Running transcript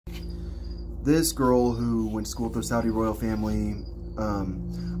this girl who went to school with the Saudi royal family,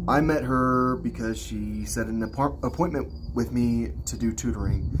 I met her because she set an appointment with me to do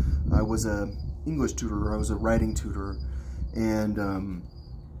tutoring. I was a English tutor, I was a writing tutor, and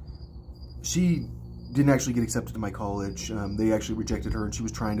she didn't actually get accepted to my college. They actually rejected her, and she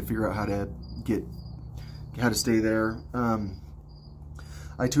was trying to figure out how to stay there.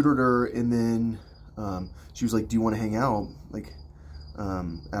 I tutored her, and then she was like, "Do you want to hang out?" Like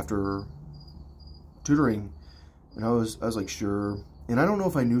after tutoring, and I was like, "Sure." And I don't know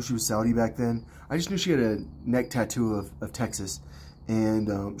if I knew she was Saudi back then. I just knew she had a neck tattoo of Texas,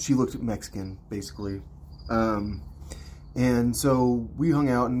 and she looked Mexican, basically. And so we hung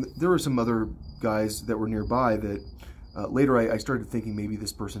out, and there were some other guys that were nearby that later I started thinking maybe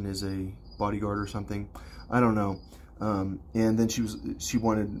this person is a bodyguard or something. I don't know. And then she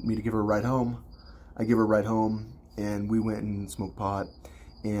wanted me to give her a ride home. I gave her a ride home, and we went and smoked pot.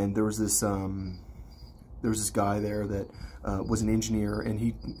 And there was this guy there that was an engineer, and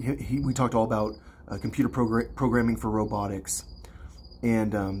we talked all about computer programming for robotics.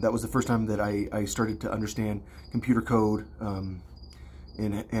 And that was the first time that I started to understand computer code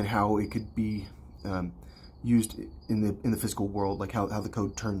and how it could be used in the physical world, like how the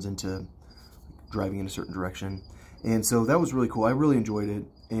code turns into driving in a certain direction. And so that was really cool. I really enjoyed it.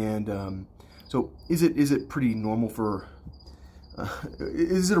 And so is it pretty normal for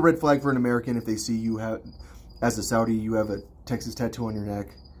is it a red flag for an American if they see you as a Saudi, you have a Texas tattoo on your neck?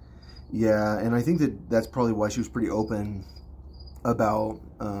 Yeah, and I think that's probably why she was pretty open about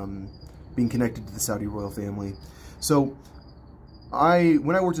being connected to the Saudi royal family. So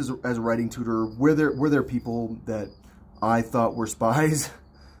when I worked as a writing tutor, were there people that I thought were spies?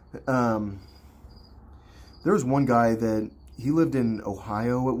 There was one guy that he lived in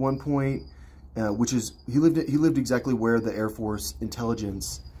Ohio at one point, he lived exactly where the Air Force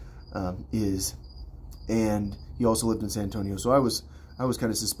intelligence is, and he also lived in San Antonio. So I was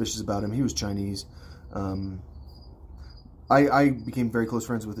kind of suspicious about him. He was Chinese. I became very close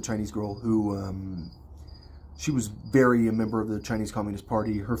friends with a Chinese girl who she was very a member of the Chinese Communist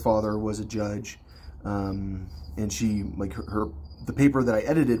Party. Her father was a judge, and she, like, the paper that I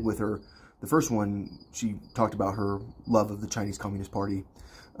edited with her, the first one, she talked about her love of the Chinese Communist Party,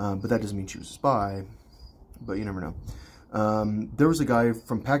 but that doesn't mean she was a spy, but you never know. There was a guy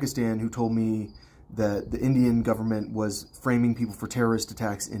from Pakistan who told me that the Indian government was framing people for terrorist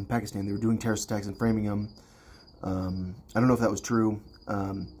attacks in Pakistan. They were doing terrorist attacks and framing them. I don't know if that was true.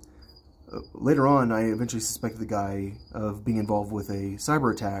 Later on, I eventually suspected the guy of being involved with a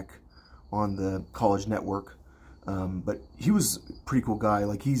cyber attack on the college network. But he was a pretty cool guy.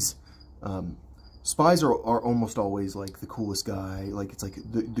 Like, spies are almost always like the coolest guy. Like, it's like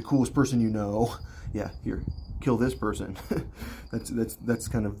the coolest person you know. Yeah, here, kill this person. that's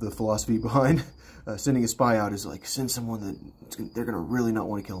kind of the philosophy behind sending a spy out, is like, send someone that they're gonna really not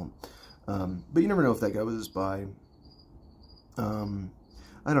want to kill him. But you never know if that guy was a spy.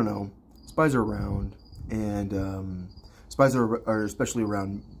 I don't know. Spies are around, and spies are especially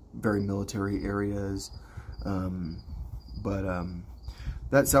around very military areas.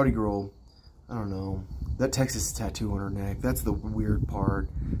 That Saudi girl, I don't know. That Texas tattoo on her neck, that's the weird part.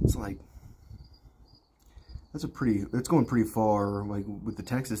 It's like, it's going pretty far, like, with the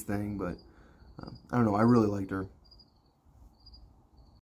Texas thing, but I don't know. I really liked her.